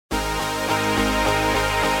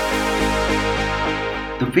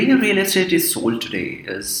The way real estate is sold today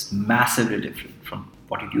is massively different from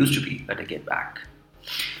what it used to be a decade back.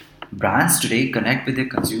 Brands today connect with their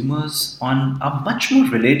consumers on a much more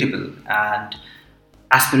relatable and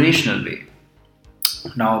aspirational way.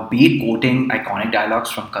 Now, be it quoting iconic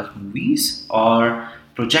dialogues from cult movies or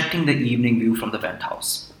projecting the evening view from the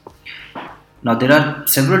penthouse. Now, there are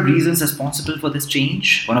several reasons responsible for this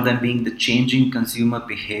change, one of them being the changing consumer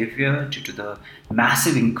behavior due to the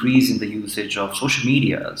massive increase in the usage of social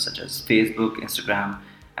media such as Facebook, Instagram,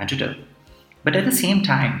 and Twitter. But at the same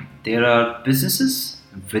time, there are businesses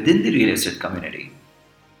within the real estate community,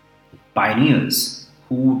 pioneers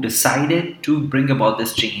who decided to bring about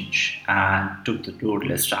this change and took the road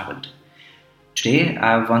less traveled. Today,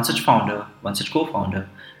 I have one such founder, one such co-founder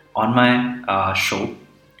on my show.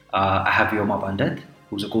 I have Vyoma Pandit,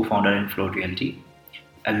 who's a co-founder in Flow Realty.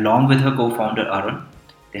 Along with her co-founder Arun,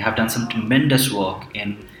 they have done some tremendous work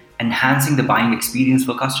in enhancing the buying experience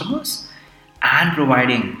for customers and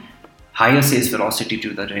providing higher sales velocity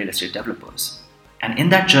to the real estate developers. And in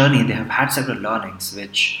that journey, they have had several learnings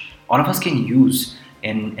which all of us can use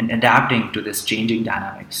in adapting to this changing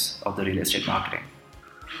dynamics of the real estate marketing.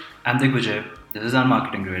 I'm Digvijay. This is our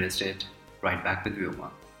Marketing Real Estate. Right back with Vyoma.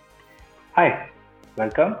 Hi,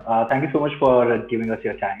 welcome. Thank you so much for giving us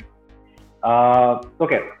your time.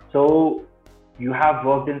 Okay, so you have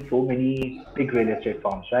worked in so many big real estate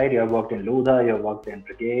firms, right? You have worked in Lodha, you have worked in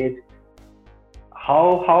Brigade.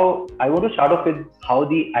 How I want to start off with how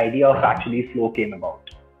the idea of actually Flow came about.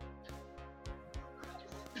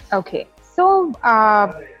 Okay, so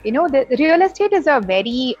the real estate is a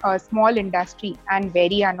very small industry and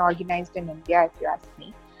very unorganized in India, if you ask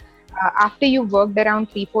me. After you worked around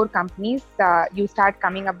 3-4 companies, you start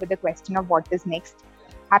coming up with the question of what is next.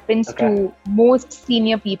 Happens to most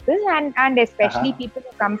senior people and especially people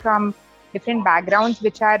who come from different backgrounds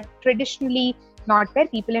which are traditionally not where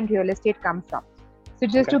people in real estate come from. So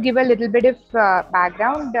just to give a little bit of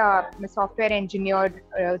background, I'm a software engineer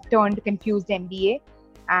turned confused MBA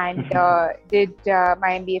and did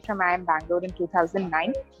my MBA from IIM Bangalore in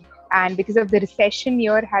 2009. And because of the recession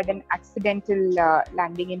year, had an accidental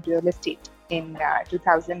landing in real estate in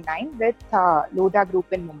 2009 with Lodha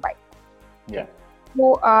Group in Mumbai. Yeah.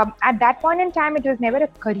 So at that point in time, it was never a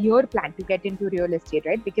career plan to get into real estate,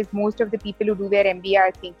 right? Because most of the people who do their MBA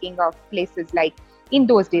are thinking of places like, in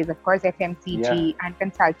those days, of course, FMCG and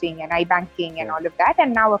consulting and iBanking and all of that.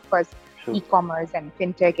 And now, of course, e-commerce and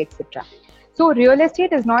fintech, etc. So real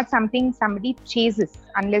estate is not something somebody chases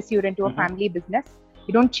unless you're into a family business.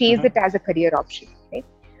 You don't chase it as a career option, right?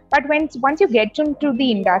 But once you get into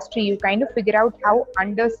the industry, you kind of figure out how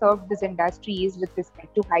underserved this industry is with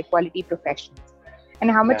respect to high quality professionals and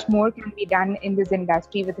how much more can be done in this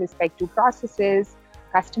industry with respect to processes,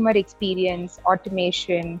 customer experience,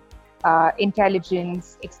 automation,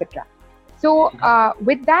 intelligence, etc. So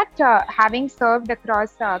with that, having served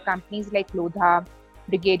across companies like Lodha,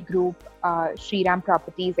 Brigade Group, Shriram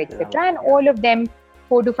Properties, etc., and all of them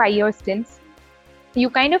 4 to 5 year stints, you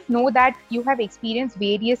kind of know that you have experienced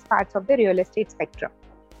various parts of the real estate spectrum.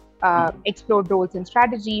 Explored roles in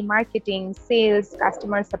strategy, marketing, sales,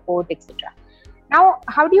 customer support, etc. Now,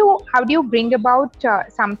 how do you bring about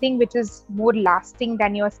something which is more lasting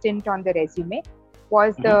than your stint on the resume?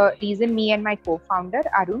 Was the reason me and my co-founder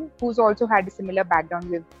Arun, who's also had a similar background,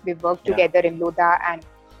 we've worked together in Lodha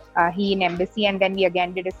and he in Embassy, and then we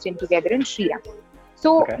again did a stint together in Shriram.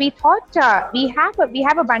 So we thought we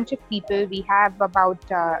have a bunch of people. We have about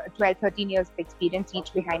 12-13 years of experience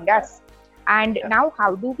each behind us. And now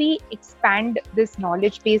how do we expand this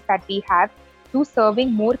knowledge base that we have to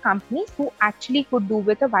serving more companies who actually could do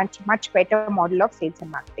with a much better model of sales and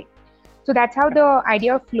marketing? So that's how the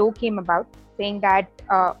idea of Flow came about, saying that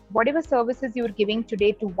whatever services you're giving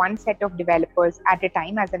today to one set of developers at a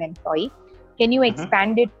time as an employee, can you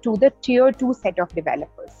expand it to the tier 2 set of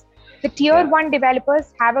developers? The tier 1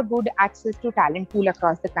 developers have a good access to talent pool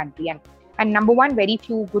across the country. And number one, very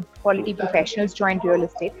few good quality professionals join real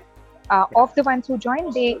estate. Of the ones who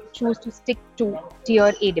join, they choose to stick to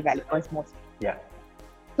tier A developers mostly. Yeah.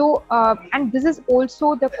 So, and this is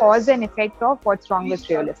also the cause and effect of what's wrong with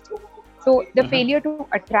real estate. So the failure to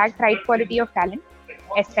attract right quality of talent,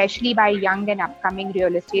 especially by young and upcoming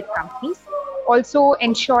real estate companies, also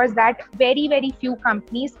ensures that very, very few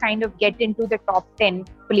companies kind of get into the top 10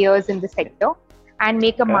 players in the sector and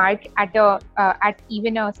make a mark at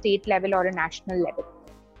even a state level or a national level,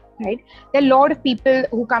 right? There are a lot of people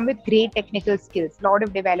who come with great technical skills. A lot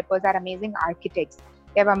of developers are amazing architects.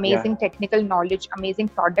 They have amazing technical knowledge, amazing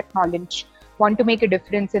product knowledge, want to make a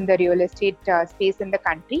difference in the real estate space in the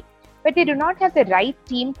country, but they do not have the right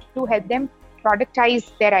team to help them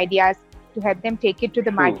productize their ideas, to help them take it to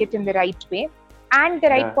the market in the right way, and the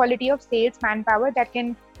right quality of sales manpower that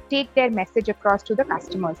can take their message across to the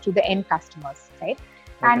customers, to the end customers, right?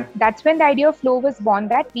 And that's when the idea of Flow was born,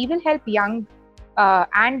 that we will help young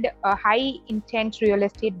and high intent real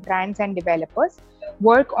estate brands and developers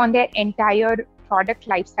work on their entire product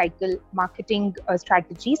life cycle, marketing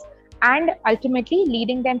strategies, and ultimately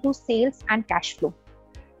leading them to sales and cash flow,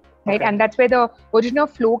 right? And that's where the origin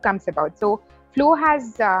of Flow comes about. So Flow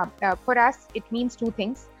has, for us, it means two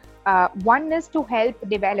things. One is to help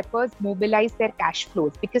developers mobilize their cash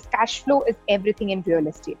flows, because cash flow is everything in real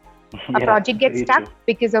estate. A project gets stuck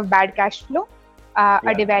because of bad cash flow.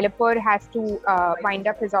 A developer has to wind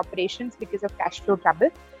up his operations because of cash flow trouble.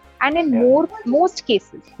 And in most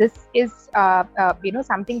cases, this is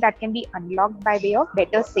something that can be unlocked by way of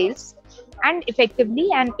better sales and effectively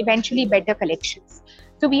and eventually better collections.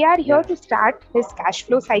 So we are here to start this cash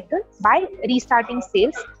flow cycle by restarting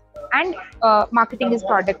sales and marketing his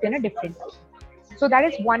product in a different way. So that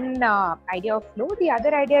is one idea of Flow. The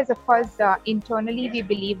other idea is, of course, internally we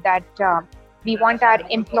believe that we want our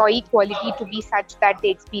employee quality to be such that they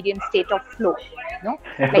experience state of flow,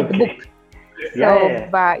 like the book.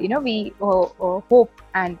 So, we hope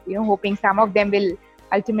and, hoping some of them will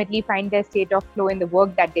ultimately find their state of flow in the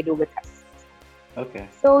work that they do with us. Okay.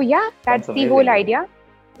 So, that's the whole idea.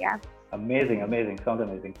 Yeah. Amazing. Sounds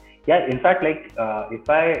amazing. Yeah, in fact, like if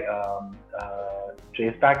I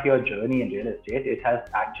trace back your journey in real estate, it has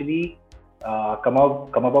actually come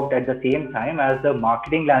about at the same time as the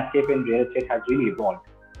marketing landscape in real estate has really evolved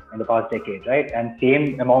in the past decade, right? And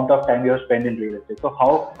same amount of time you have spent in real estate. So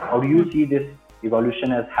how do you see this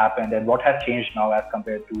evolution has happened, and what has changed now as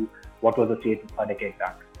compared to what was the state a decade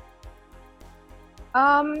back?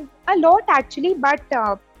 A lot actually, but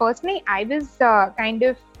personally, I was kind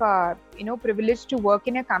of privileged to work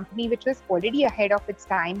in a company which was already ahead of its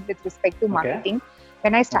time with respect to marketing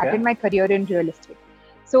when I started my career in real estate.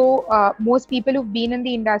 So most people who've been in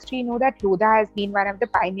the industry know that Lodha has been one of the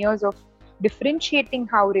pioneers of differentiating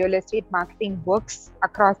how real estate marketing works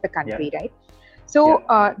across the country, right? So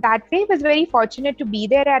that way, I was very fortunate to be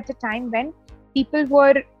there at a time when people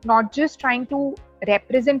were not just trying to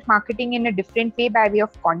represent marketing in a different way by way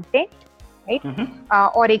of content, right?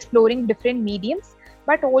 Or exploring different mediums,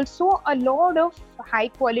 but also a lot of high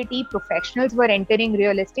quality professionals were entering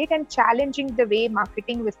real estate and challenging the way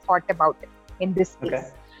marketing was thought about in this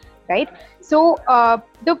space, right? So,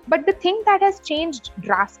 but the thing that has changed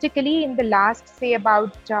drastically in the last, say,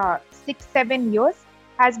 about 6-7 years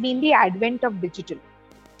has been the advent of digital.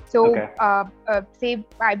 So, say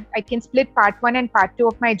I can split part 1 and part 2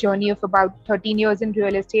 of my journey of about 13 years in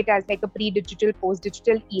real estate as like a pre-digital,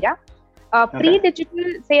 post-digital era.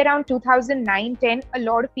 Pre-digital, say around 2009-10, a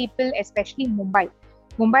lot of people, especially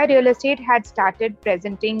Mumbai real estate had started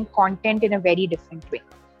presenting content in a very different way.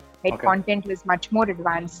 Right? Content was much more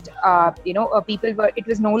advanced. It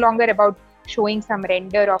was no longer about showing some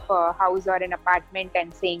render of a house or an apartment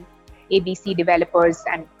and saying ABC developers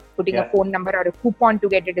and putting a phone number or a coupon to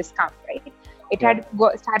get a discount, right? It had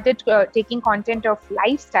started taking content of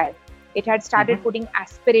lifestyle. It had started putting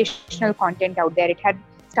aspirational content out there. It had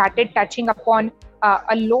started touching upon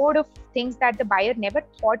a lot of things that the buyer never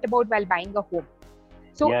thought about while buying a home.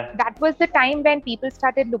 So that was the time when people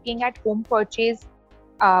started looking at home purchase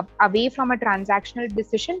away from a transactional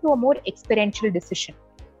decision to a more experiential decision,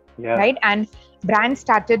 right? And brands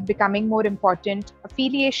started becoming more important.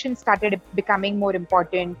 Affiliation started becoming more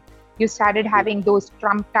important. You started having those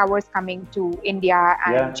Trump towers coming to India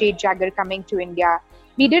and Jade Jagger coming to India.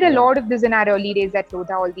 We did a lot of this in our early days at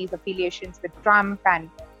Lodha, all these affiliations with Trump and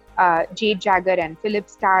Jade Jagger and Philip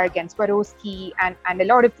Stark and Swarovski and a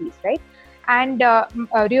lot of these, right? And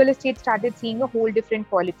real estate started seeing a whole different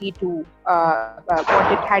quality to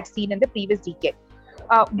what it had seen in the previous decade.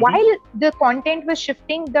 While the content was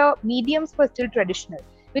shifting, the mediums were still traditional,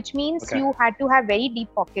 which means you had to have very deep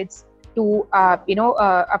pockets to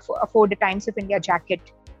afford a Times of India jacket,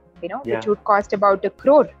 which would cost about 1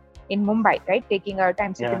 crore in Mumbai, right? Taking a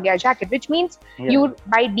Times of India jacket, which means you,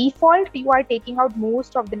 by default, you are taking out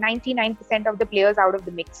most of the 99% of the players out of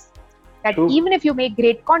the mix. That even if you make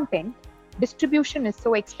great content, distribution is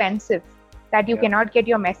so expensive that you cannot get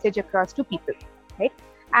your message across to people, right?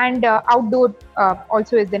 And outdoor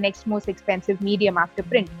also is the next most expensive medium after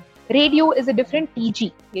print. Radio is a different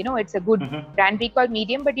TG, it's a good brand recall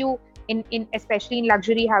medium, but especially in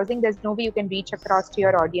luxury housing, there's no way you can reach across to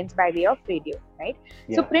your audience by way of radio, right?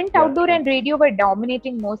 So print, outdoor and radio were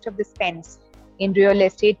dominating most of the spends in real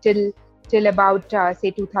estate till about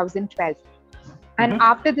say 2012. And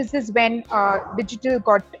after this is when digital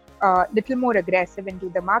got little more aggressive into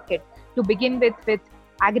the market. To begin with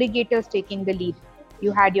aggregators taking the lead.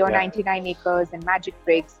 You had your 99 acres and Magic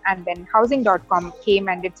Bricks, and then housing.com came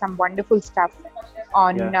and did some wonderful stuff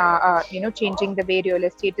on changing the way real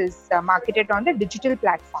estate is marketed on the digital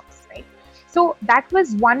platforms, right? So that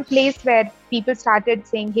was one place where people started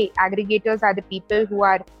saying, hey, aggregators are the people who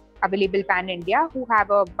are available pan India, who have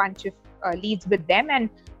a bunch of leads with them, and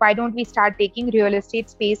why don't we start taking real estate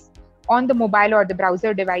space on the mobile or the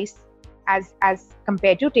browser device as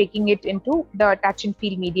compared to taking it into the touch and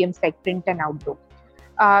feel mediums like print and outdoor.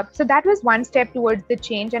 So that was one step towards the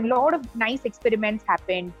change, and a lot of nice experiments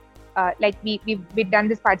happened. Like we've done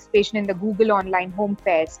this participation in the Google Online Home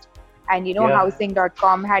Fest, and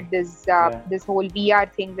housing.com had this this whole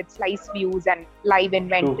VR thing with slice views and live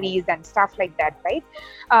inventories and stuff like that, right?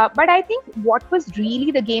 But I think what was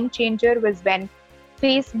really the game changer was when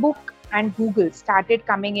Facebook and Google started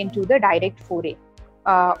coming into the direct foray,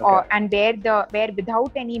 and where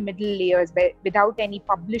without any middle layers, without any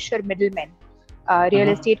publisher middlemen, real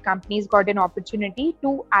estate companies got an opportunity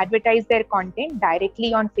to advertise their content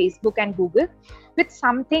directly on Facebook and Google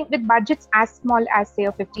with budgets as small as say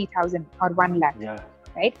 50,000 or 1 lakh,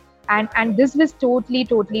 right? And this was totally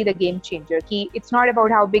the game changer. It's not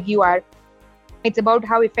about how big you are, it's about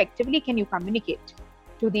how effectively can you communicate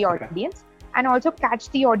to the audience and also catch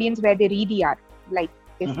the audience where they really are. Like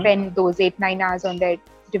they spend those 8-9 hours on their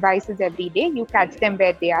devices every day, you catch them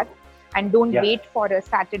where they are. And don't wait for a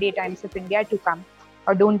Saturday Times of India to come,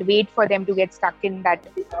 or don't wait for them to get stuck in that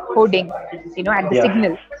coding, at the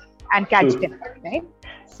signal and catch them, right?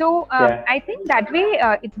 So I think that way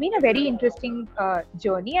it's been a very interesting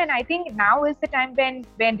journey, and I think now is the time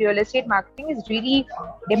when real estate marketing is really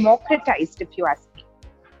democratized, if you ask me.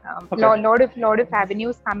 Lot of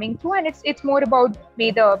avenues coming through, and it's more about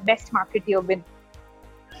may the best marketeer win.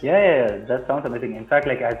 Yeah, that sounds amazing. In fact,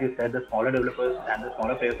 like as you said, the smaller developers and the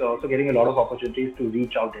smaller players are also getting a lot of opportunities to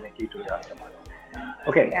reach out directly to the customers.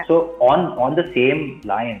 Okay, so on the same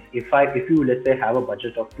lines, if you let's say have a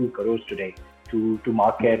budget of 2 crores today to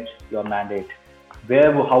market your mandate,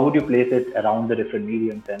 how would you place it around the different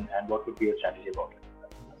mediums, and what would be your strategy about it?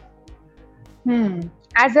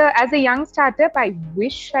 As a young startup, I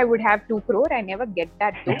wish I would have 2 crore. I never get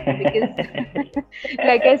that though, because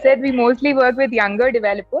like I said, we mostly work with younger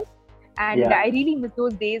developers, and I really miss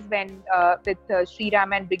those days when with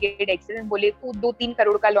Shriram and Brigade Excellence bole 2-3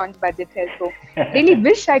 crore ka launch budget hai. So really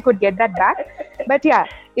wish I could get that back. But yeah,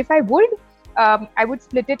 if I would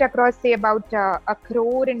split it across say about 1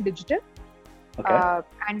 crore in digital,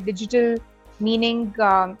 and digital meaning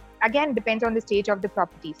again depends on the stage of the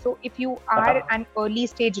property. So if you are an early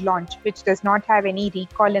stage launch which does not have any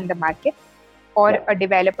recall in the market, or a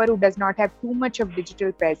developer who does not have too much of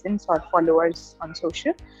digital presence or followers on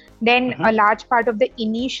social, then a large part of the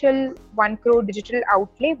initial 1 crore digital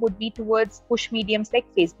outlay would be towards push mediums like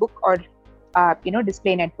Facebook or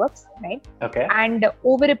display networks, right? And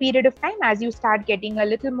over a period of time, as you start getting a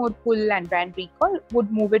little more pull and brand recall,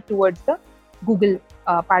 would move it towards the Google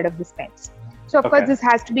part of the spends. So of course, this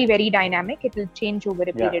has to be very dynamic. It will change over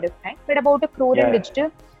a period of time. But about 1 crore in digital,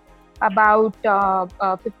 about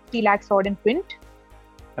 50 lakhs odd in print,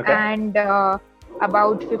 and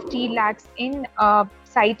about 50 lakhs in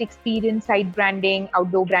site experience, site branding,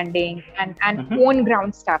 outdoor branding, and on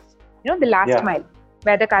ground stuff. The last mile,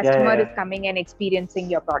 where the customer is coming and experiencing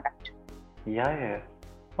your product.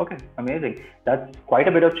 Okay, amazing. That's quite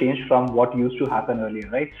a bit of change from what used to happen earlier,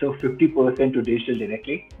 right? So 50% to digital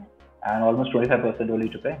directly, and almost 25% only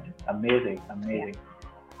to print. Amazing.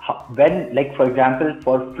 When, like for example,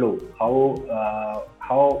 for Flow,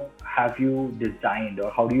 how have you designed, or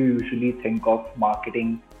how do you usually think of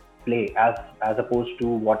marketing play as opposed to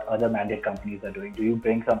what other mandate companies are doing? Do you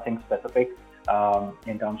bring something specific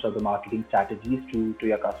in terms of the marketing strategies to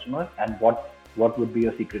your customers, and what would be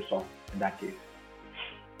your secret sauce in that case?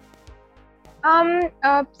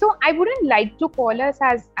 So I wouldn't like to call us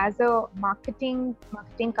as a marketing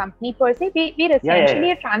company per se. We're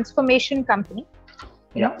essentially a transformation company.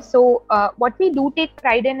 So what we do take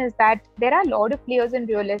pride in is that there are a lot of players in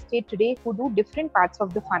real estate today who do different parts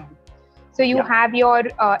of the funnel. So you have your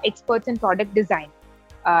experts in product design.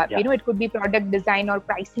 It could be product design or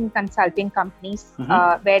pricing consulting companies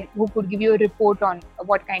who could give you a report on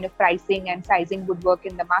what kind of pricing and sizing would work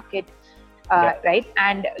in the market. Right,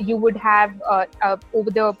 and you would have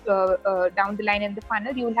over the down the line in the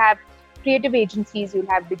funnel, you will have creative agencies, you'll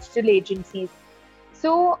have digital agencies.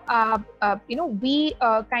 So we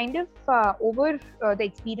kind of over the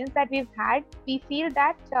experience that we've had, we feel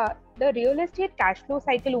that the real estate cash flow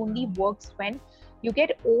cycle only works when you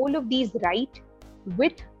get all of these right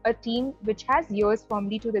with a team which has ears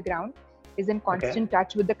firmly to the ground, is in constant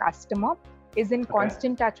touch with the customer, is in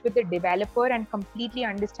constant touch with the developer and completely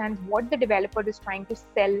understands what the developer is trying to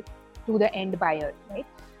sell to the end buyer, right?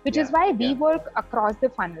 Which is why we work across the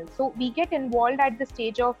funnel. So we get involved at the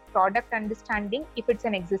stage of product understanding if it's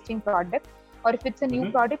an existing product, or if it's a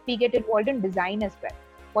new product, we get involved in design as well.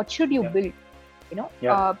 What should you build?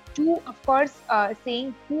 To, of course,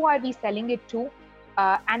 saying who are we selling it to,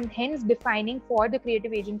 and hence defining for the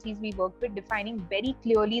creative agencies we work with, defining very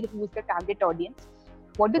clearly who's the target audience,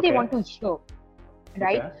 what do they want to hear,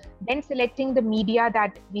 right? Then selecting the media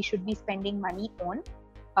that we should be spending money on,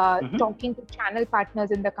 talking to channel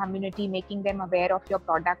partners in the community, making them aware of your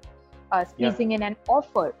product, squeezing in an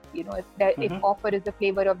offer, if offer is the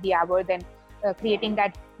flavor of the hour, then creating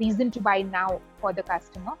that reason to buy now for the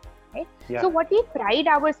customer, right? So what we pride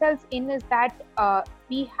ourselves in is that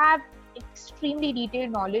we have extremely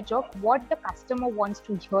detailed knowledge of what the customer wants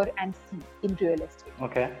to hear and see in real estate.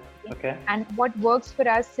 Okay. And what works for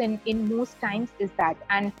us in most times is that,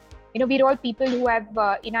 and we're all people who have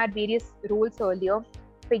in our various roles earlier.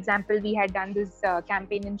 For example, we had done this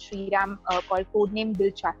campaign in Shriram called Codename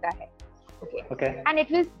Dil Chahta Hai. Okay. And it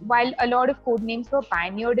was, while a lot of code names were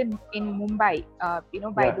pioneered in Mumbai,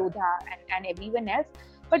 by Dodha and everyone else,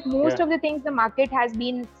 but most of the things the market has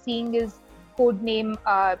been seeing is code name,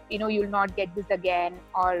 you'll not get this again,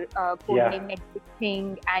 or code name next big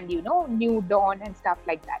thing, and new dawn and stuff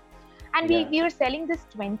like that. And we were selling this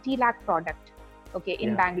 20 lakh product,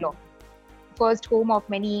 in Bangalore, first home of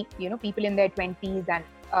many people in their 20s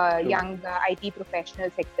and young IT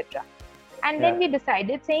professionals, etc. And then we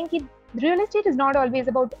decided, saying that real estate is not always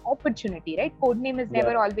about opportunity, right? Codename is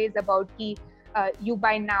never always about you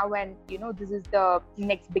buy now and this is the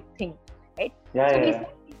next big thing, right? We said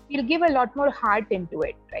we'll give a lot more heart into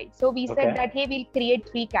it, right? So we said that, hey, we'll create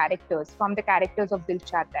 3 characters from the characters of Dil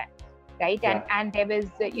Chahta Hai, right? And there was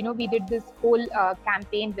we did this whole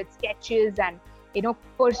campaign with sketches and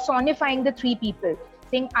personifying the 3 people,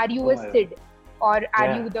 saying, are you a Sid, or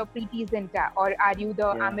are you the Preeti Zinta, or are you the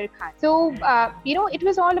Amir Khan? So it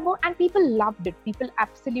was all about, and people loved it. People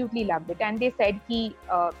absolutely loved it, and they said, hey,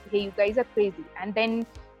 you guys are crazy. And then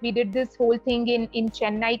we did this whole thing in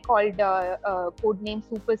Chennai called Codename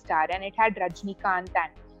Superstar, and it had Rajnikant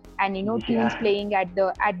and tunes playing at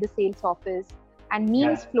the sales office, and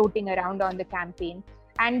memes floating around on the campaign.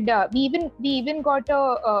 And we even got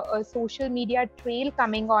a social media trail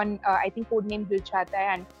coming on, I think, Codename Dil Chahta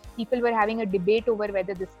Hai, and people were having a debate over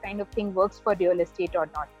whether this kind of thing works for real estate or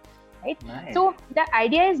not, right? Nice. So the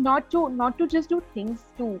idea is not to just do things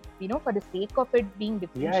to for the sake of it being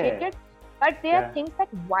differentiated, but there are things that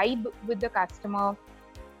vibe with the customer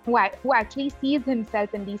who actually sees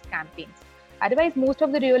himself in these campaigns. Otherwise, most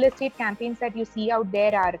of the real estate campaigns that you see out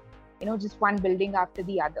there are just one building after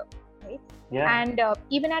the other, right? And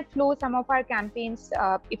even at Flow, some of our campaigns,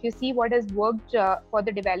 if you see what has worked for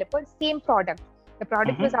the developer, same product. The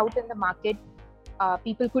product was out in the market.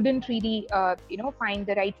 People couldn't really, find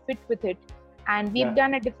the right fit with it. And we've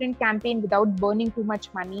done a different campaign without burning too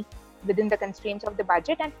much money within the constraints of the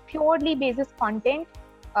budget. And purely basis content,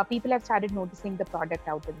 people have started noticing the product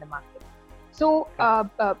out in the market. So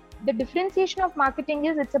the differentiation of marketing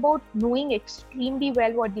is, it's about knowing extremely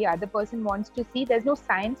well what the other person wants to see. There's no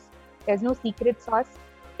science. There's no secret sauce.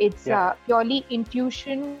 It's purely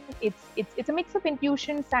intuition. It's a mix of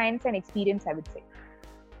intuition, science, and experience, I would say.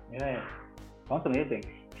 Sounds amazing.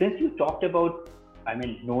 Since you talked about,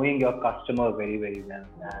 knowing your customer very, very well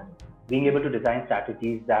and being able to design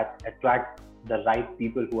strategies that attract the right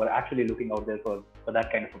people who are actually looking out there for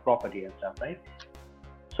that kind of a property and stuff, right?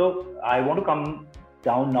 So I want to come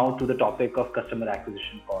down now to the topic of customer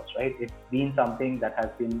acquisition costs, right? It's been something that has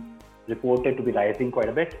been reported to be rising quite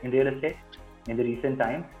a bit in real estate in the recent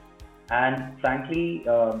times. And frankly,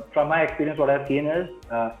 from my experience, what I've seen is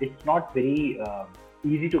it's not very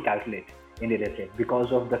easy to calculate in real estate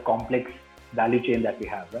because of the complex value chain that we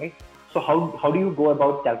have, right? So how do you go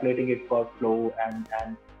about calculating it for Flow,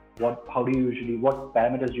 and what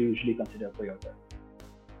parameters do you usually consider for yourself?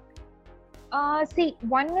 See,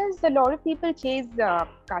 one is, a lot of people chase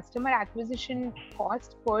customer acquisition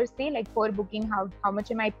cost per se, like per booking, how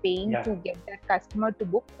much am I paying to get that customer to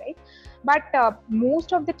book, right? But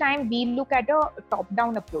most of the time we look at a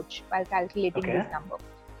top-down approach while calculating this number.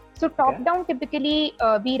 So top-down, typically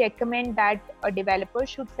we recommend that a developer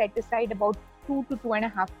should set aside about 2 to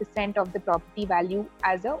 2.5% of the property value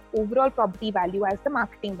as a overall property value as the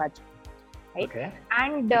marketing budget. Right?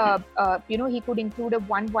 And he could include a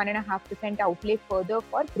 1.5% outlay further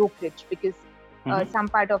for brokerage, because some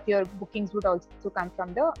part of your bookings would also come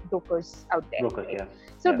from the brokers out there.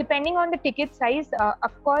 So depending on the ticket size,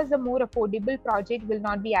 of course, a more affordable project will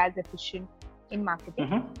not be as efficient in marketing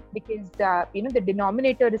Mm-hmm. because the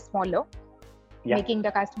denominator is smaller, Yeah. making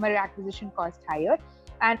the customer acquisition cost higher.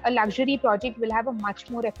 And a luxury project will have a much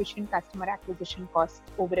more efficient customer acquisition cost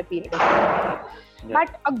over a period of time. Yeah.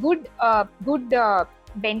 But a good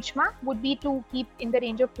benchmark would be to keep in the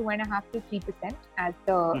range of 2.5 to 3% as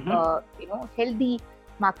the healthy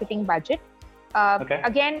marketing budget.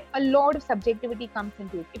 Again, a lot of subjectivity comes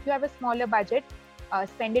into it. If you have a smaller budget,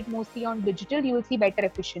 spend it mostly on digital, you will see better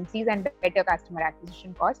efficiencies and better customer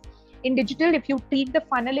acquisition costs. In digital, if you treat the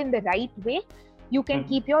funnel in the right way, you can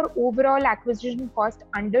keep your overall acquisition cost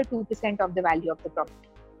under 2% of the value of the property.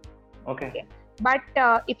 Okay. But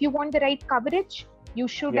if you want the right coverage, you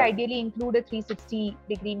should ideally include a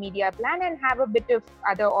 360-degree media plan and have a bit of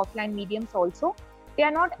other offline mediums also. They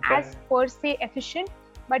are not as per se efficient,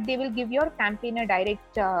 but they will give your campaign a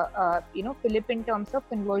direct fillip in terms of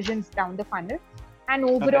conversions down the funnel, and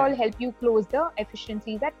overall help you close the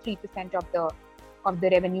efficiencies at 3% of the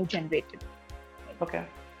revenue generated. Okay.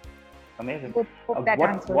 Amazing. Hope that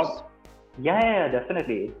answers. Yeah,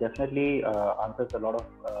 definitely. It definitely answers a lot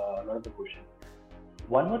of the questions.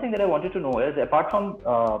 One more thing that I wanted to know is, apart from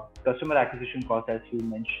customer acquisition costs, as you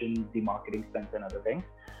mentioned, the marketing spends and other things,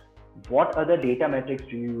 what other data metrics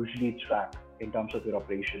do you usually track in terms of your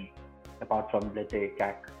operation, apart from, let's say,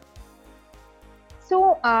 CAC?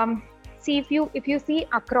 So, see, if you see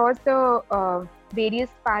across the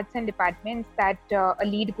various parts and departments that a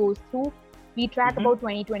lead goes through, we track about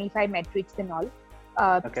 20-25 metrics in all.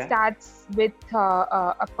 Starts with,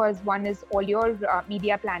 of course, one is all your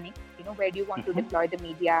media planning. Where do you want to deploy the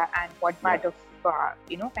media, and what part of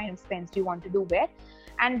kind of spends do you want to do where?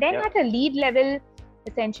 And then at a lead level,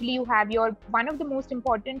 essentially you have your, one of the most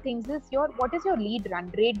important things is what is your lead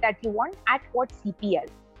run rate that you want at what CPL.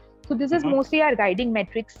 So this is mostly our guiding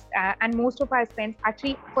metrics, and most of our spends,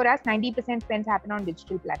 actually for us 90% spends happen on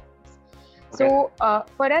digital platforms. So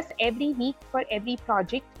for us, every week, for every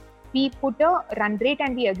project, we put a run rate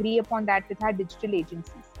and we agree upon that with our digital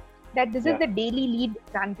agencies. That this is the daily lead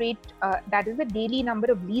run rate, that is the daily number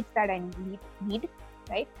of leads that I need,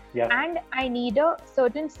 right? And I need a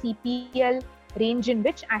certain CPL range in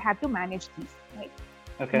which I have to manage these,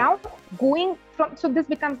 right? Now going from, so this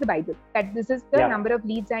becomes the Bible, that this is the number of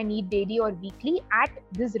leads I need daily or weekly at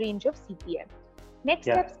this range of CPL. Next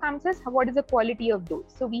steps comes is what is the quality of those.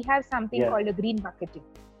 So we have something called a green bucketing.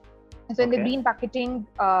 So in the green bucketing,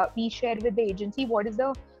 we share with the agency what is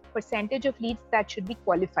the percentage of leads that should be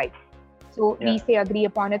qualified. So we say agree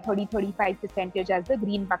upon a 30-35% as the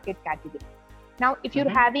green bucket category. Now, if you're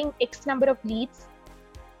having X number of leads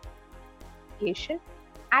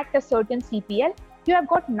at a certain CPL, you have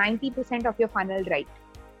got 90% of your funnel right.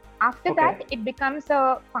 After that, it becomes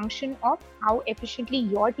a function of how efficiently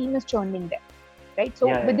your team is churning them, right? So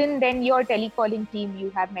within then your telecalling team, you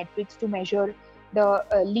have metrics to measure the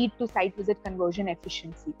lead to site visit conversion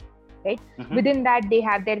efficiency, right? Within that, they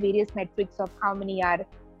have their various metrics of how many are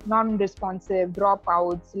non-responsive,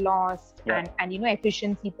 dropouts, lost, and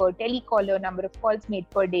efficiency per telecaller, number of calls made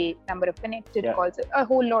per day, number of connected calls. A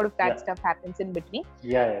whole lot of that stuff happens in between.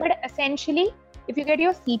 But essentially, if you get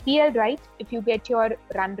your CPL right, if you get your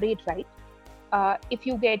run rate right, if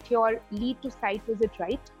you get your lead to site visit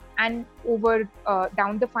right, and over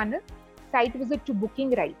down the funnel, site visit to booking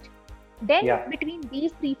right, then between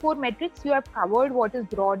these 3-4 metrics, you have covered what is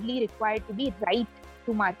broadly required to be right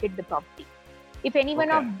to market the property. If any one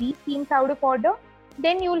of these seems out of order,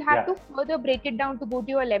 then you will have to further break it down to go to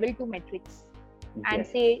your level 2 metrics and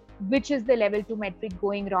say which is the level 2 metric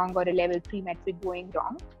going wrong or a level 3 metric going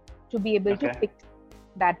wrong to be able to fix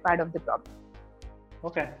that part of the problem.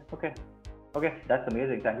 Okay, that's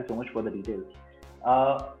amazing. Thank you so much for the details.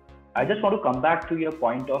 I just want to come back to your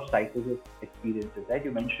point of site visit experiences, right?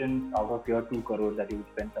 You mentioned out of your 2 crores that you would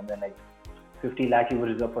spend somewhere like 50 lakh you would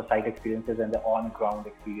reserve for site experiences and the on-ground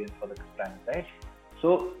experience for the clients, right?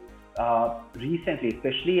 So recently,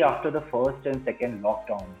 especially after the first and second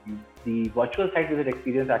lockdown, the virtual site visit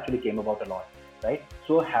experience actually came about a lot, right?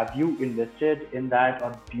 So have you invested in that,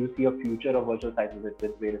 or do you see a future of virtual site visits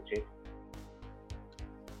with real estate?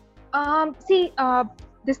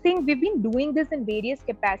 This thing, we've been doing this in various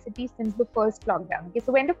capacities since the first lockdown. Okay,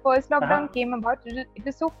 so when the first lockdown came about, it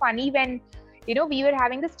was so funny when we were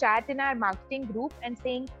having this chat in our marketing group and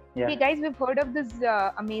saying, hey guys, we've heard of this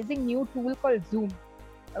amazing new tool called Zoom.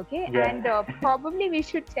 Okay, and probably we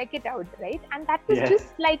should check it out, right? And that was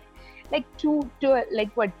just like 3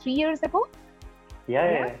 years ago?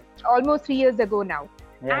 Almost 3 years ago now.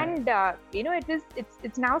 And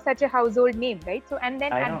it's now such a household name, right? So and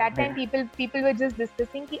then at that time people were just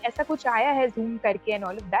discussing कि ऐसा कुछ आया है Zoom करके and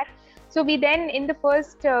all of that. So we then, in the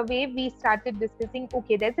first wave, we started discussing,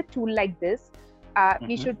 okay, there's a tool like this.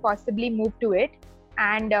 We should possibly move to it.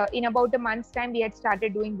 And in about a month's time, we had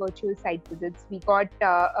started doing virtual site visits. We got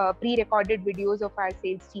pre-recorded videos of our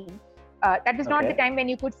sales team. That was not the time when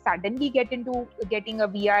you could suddenly get into getting a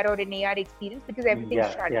VR or an AR experience, because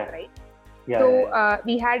everything's shut, right?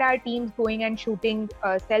 We had our teams going and shooting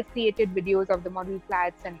self-created videos of the model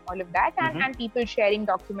flats and all of that, and people sharing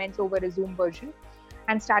documents over a Zoom version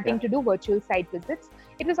and starting to do virtual site visits.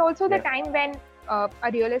 It was also the time when a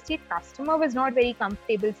real estate customer was not very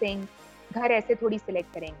comfortable saying, "Ghar aise thodi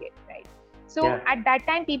select karenge," right? So at that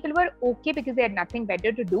time, people were okay because they had nothing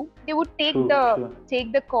better to do. They would take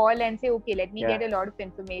the call and say, "Okay, let me get a lot of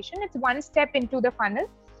information." It's one step into the funnel,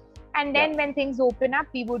 and then when things open up,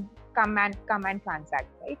 we would come and transact,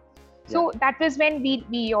 right? So that was when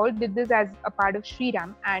we all did this as a part of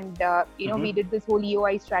Shriram, and we did this whole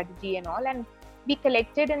EOI strategy and all, and we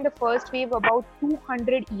collected in the first wave about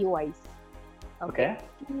 200 EOIs. Okay.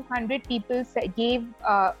 200 people gave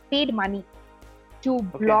paid money to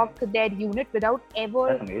block their unit without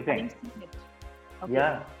ever having seen it. Okay.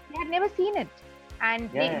 They had never seen it, and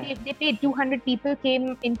they paid. 200 people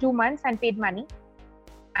came in 2 months and paid money.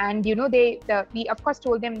 And we of course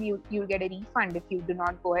told them you'll get a refund if you do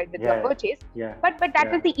not go ahead with your purchase. But that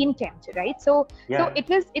was the intent, right? So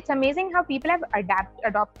it's amazing how people have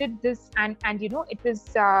adopted this, and it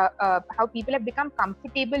was how people have become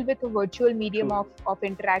comfortable with a virtual medium of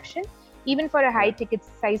interaction, even for a high ticket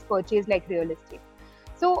size purchase like real estate.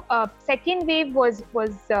 So second wave was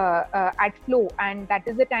at Flow, and that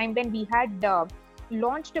is the time when we had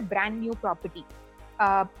launched a brand new property.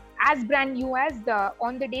 As brand new as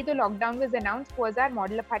on the day the lockdown was announced was our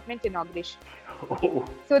model apartment inauguration.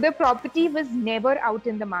 So the property was never out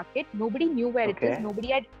in the market. Nobody knew where it is.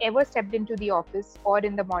 Nobody had ever stepped into the office or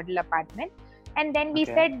in the model apartment. And then we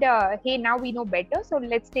said, hey, now we know better, so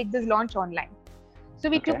let's take this launch online. So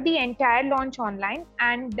we took the entire launch online,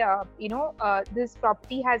 and this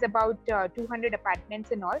property has about 200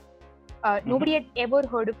 apartments in all. Nobody had ever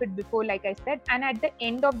heard of it before, like I said. And at the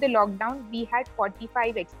end of the lockdown, we had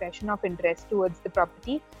 45 expression of interest towards the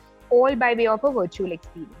property, all by way of a virtual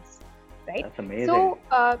experience, right? That's amazing.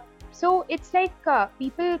 So it's like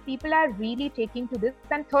people are really taking to this.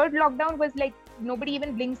 And third lockdown was like nobody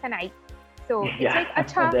even blinks an eye. So it's like,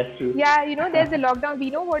 acha, that's true. There's a lockdown.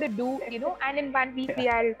 We know what to do, and in 1 week we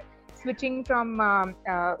are switching from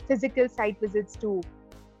physical site visits to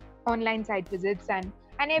online site visits, and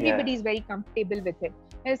everybody is very comfortable with it.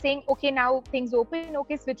 They're saying, okay, now things open,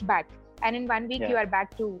 okay, switch back. And in 1 week, you are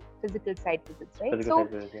back to physical site visits, right?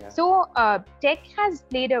 So tech has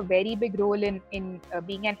played a very big role in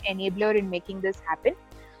being an enabler in making this happen.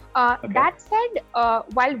 That said,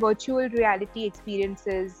 while virtual reality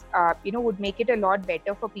experiences, would make it a lot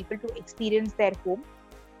better for people to experience their home,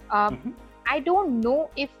 I don't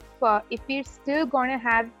know if we're still going to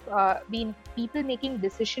have been people making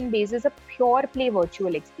decision basis a pure play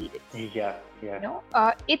virtual experience.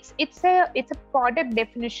 It's a product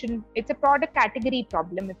definition, it's a product category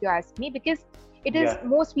problem, if you ask me, because it is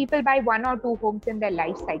most people buy 1 or 2 homes in their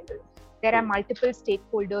life cycle. There are multiple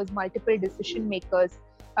stakeholders, multiple decision makers.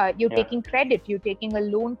 You're taking credit, you're taking a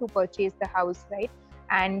loan to purchase the house, right?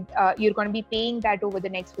 And you're going to be paying that over the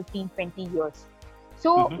next 15-20 years.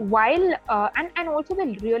 So while and also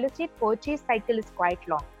the real estate purchase cycle is quite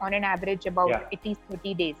long, on an average about at least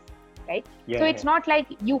 30 days, right? So it's not like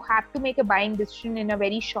you have to make a buying decision in a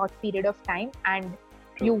very short period of time, and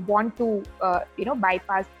you want to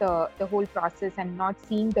bypass the whole process and not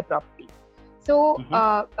seeing the property. So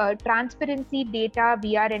transparency, data,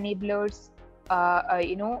 VR enablers,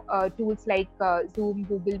 tools like Zoom,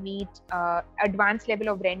 Google Meet, advanced level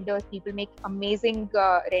of renders. People make amazing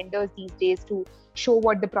renders these days to show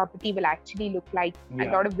what the property will actually look like. A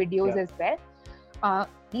lot of videos as well.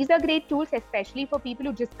 These are great tools, especially for people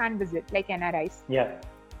who just can't visit, like NRIs.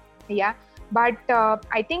 But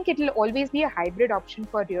I think it will always be a hybrid option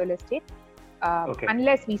for real estate,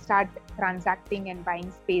 unless we start transacting and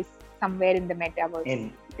buying space somewhere in the metaverse.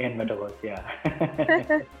 In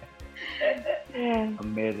metaverse,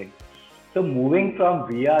 Amazing. So moving from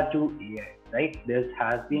VR to AI, right? There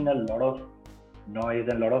has been a lot of noise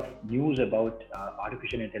and a lot of news about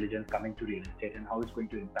artificial intelligence coming to real estate and how it's going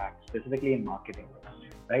to impact, specifically in marketing,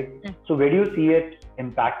 right? So where do you see it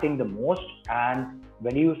impacting the most, and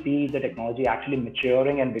when do you see the technology actually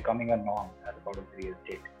maturing and becoming a norm as a part of the real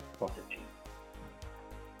estate process?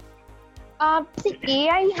 See,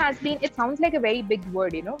 AI has been, it sounds like a very big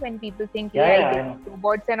word, when people think AI,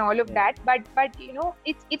 robots and all of that, but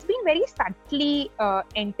it's been very subtly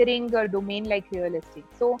entering a domain like real estate.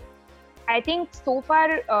 So I think so far,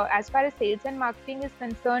 as far as sales and marketing is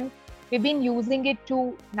concerned, we've been using it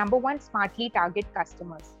to, number one, smartly target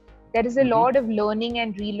customers. There is a lot of learning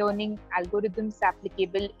and relearning algorithms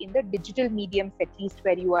applicable in the digital mediums, at least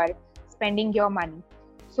where you are spending your money.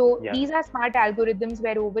 So these are smart algorithms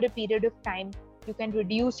where over a period of time, you can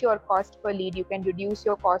reduce your cost per lead, you can reduce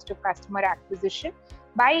your cost of customer acquisition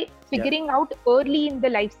by figuring out early in the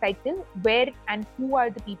life cycle where and who are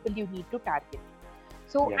the people you need to target.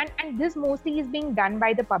 So, and this mostly is being done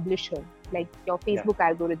by the publisher, like your Facebook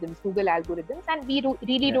algorithms, Google algorithms, and we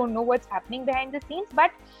really don't know what's happening behind the scenes,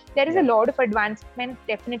 but there is a lot of advancement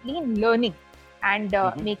definitely in learning and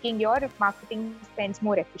making your marketing spends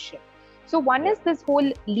more efficient. So one is this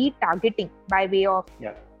whole lead targeting by way of,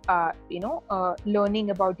 learning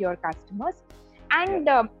about your customers. And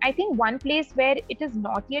I think one place where it is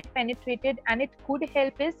not yet penetrated and it could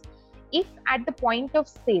help is if at the point of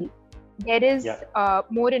sale, there is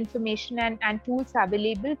more information and tools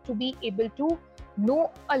available to be able to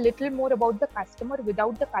know a little more about the customer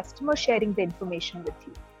without the customer sharing the information with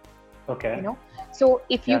you. Okay. So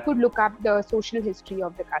if you could look up the social history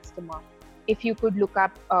of the customer, if you could look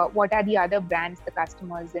up what are the other brands the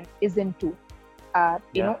customer is into,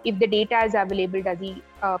 if the data is available, does he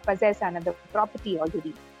possess another property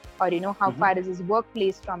already, or how far is his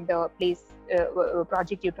workplace from the place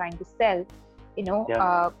project you're trying to sell.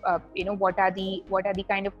 What are the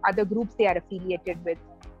kind of other groups they are affiliated with,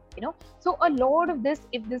 so a lot of this,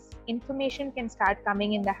 if this information can start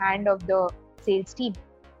coming in the hand of the sales team,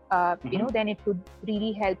 then it could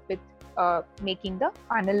really help with making the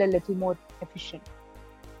funnel a little more efficient.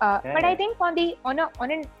 But I think on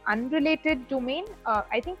an unrelated domain,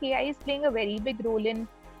 I think AI is playing a very big role in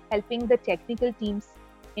helping the technical teams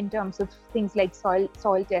in terms of things like soil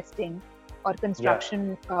testing, or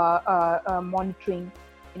construction monitoring,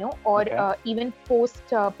 or even post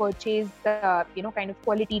purchase, kind of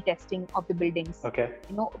quality testing of the buildings.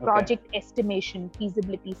 Project estimation,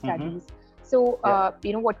 feasibility studies. So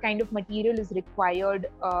what kind of material is required,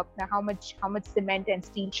 how much cement and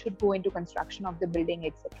steel should go into construction of the building,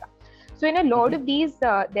 etc. So in a lot of these,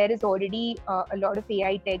 there is already a lot of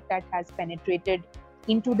AI tech that has penetrated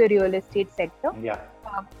into the real estate sector.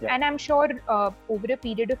 And I'm sure over a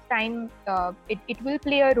period of time, it will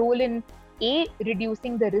play a role in A,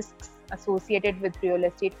 reducing the risks associated with real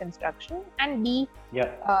estate construction, and B,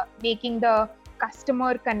 making the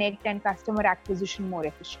customer connect and customer acquisition more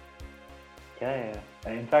efficient. And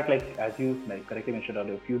in fact, like as you correctly mentioned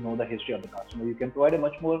earlier, if you know the history of the customer, you can provide a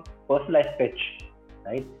much more personalized pitch,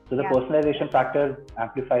 right? So the personalization factor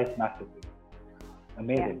amplifies massively.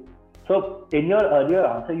 Amazing. So in your earlier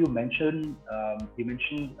answer, you mentioned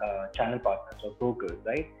channel partners or brokers,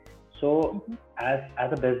 right? So as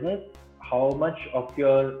a business, how much of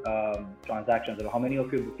your transactions, or how many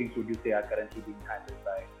of your bookings would you say are currently being handled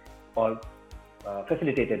by or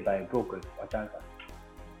facilitated by brokers or channel partners?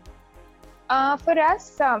 For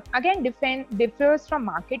us, again, differs from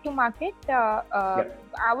market to market.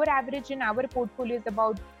 Our average in our portfolio is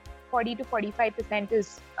about 40 to 45%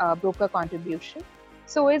 is broker contribution.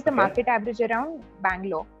 So is the market average around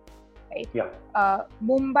Bangalore, right?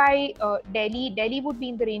 Mumbai, Delhi would be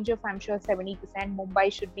in the range of, I'm sure, 70%.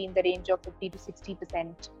 Mumbai should be in the range of 50 to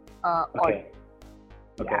 60%.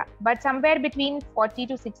 But somewhere between 40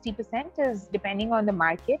 to 60% is depending on the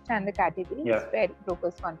market and the categories where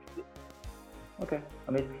brokers contribute.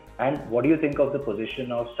 I mean, and what do you think of the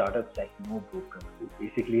position of startups like no brokers, who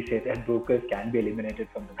basically say that brokers can be eliminated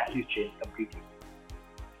from the value chain completely?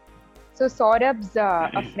 So Saurabh's a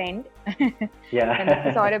friend. And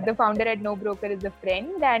Saurabh, the founder at No Broker, is a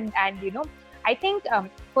friend, and I think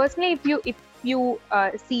personally, if you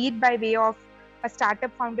see it by way of a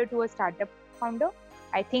startup founder to a startup founder,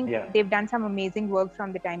 I think they've done some amazing work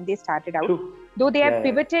from the time they started out. Though they have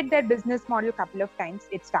pivoted their business model a couple of times.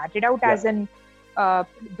 It started out as an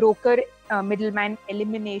broker middleman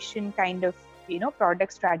elimination kind of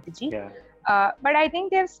product strategy. But I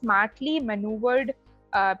think they've smartly maneuvered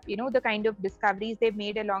the kind of discoveries they've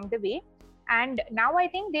made along the way, and now I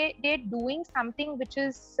think they're doing something which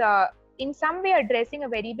is in some way addressing a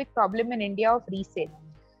very big problem in India of resale.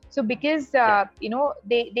 So because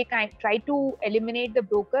they kind of try to eliminate the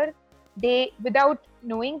broker, they, without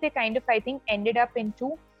knowing, they kind of, I think, ended up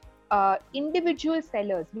into individual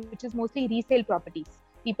sellers, which is mostly resale properties.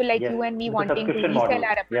 People like you and me wanting to resell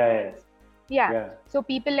our apartments. So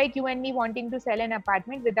people like you and me wanting to sell an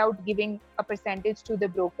apartment without giving a percentage to the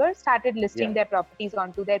broker started listing their properties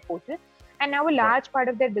onto their portal. And now a large part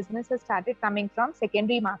of their business has started coming from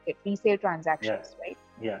secondary market, resale transactions, right?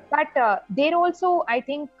 But they're also, I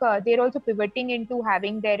think, they're also pivoting into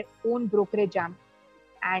having their own brokerage arm.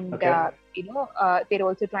 and Okay. they're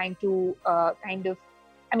also trying to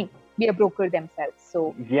be a broker themselves.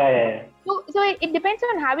 So Yeah, yeah, yeah. it depends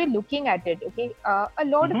on how we're looking at it. Okay, a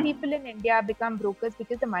lot of Mm-hmm. people in India become brokers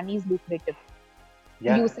because the money is lucrative.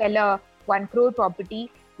 You Yeah. sell a 1 crore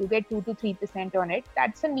property, you get 2 to 3% on it.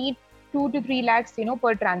 That's a neat 2 to 3 lakhs,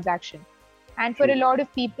 per transaction. And for a True. lot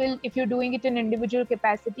of people, if you're doing it in individual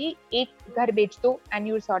capacity, ek ghar bech do and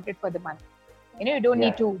you're sorted for the month. You don't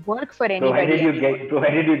need Yeah. to work for anybody anymore.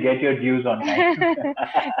 Provided you get your dues on time.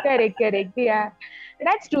 Correct. Yeah,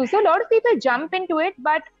 that's true. So a lot of people jump into it,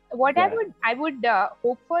 but what I Yeah. would I would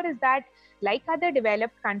hope for is that, like other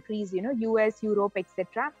developed countries, US, Europe,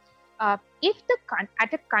 etc. If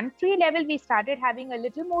at a country level we started having a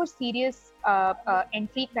little more serious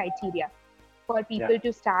entry criteria for Yeah. people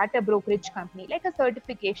to start a brokerage company, like a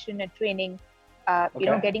certification, a training,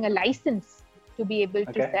 Okay. getting a license to be able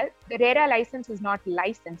to Okay. sell. The RERA license is not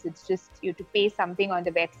license; it's just you to pay something on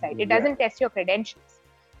the website. It Yeah. doesn't test your credentials,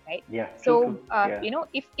 right? Yeah. True. So, True.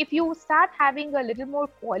 Yeah. if you start having a little more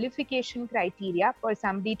qualification criteria for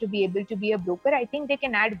somebody to be able to be a broker, I think they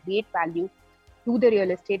can add great value to the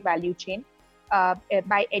real estate value chain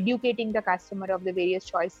by educating the customer of the various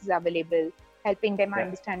choices available, helping them Yeah.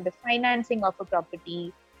 understand the financing of a property,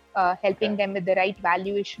 Okay. helping them with the right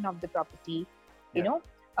valuation of the property. You Yeah. know,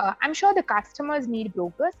 I'm sure the customers need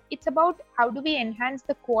brokers. It's about how do we enhance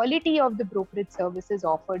the quality of the brokerage services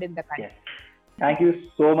offered in the Yes. country. Thank you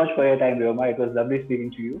so much for your time, Vyoma. It was lovely speaking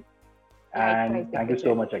to you. Likewise, And thank you so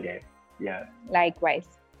Digvijay. much again. Yeah. Likewise.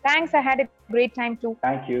 Thanks. I had a great time too.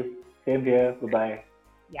 Thank you. Same here. Bye bye.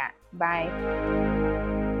 Yeah. Bye.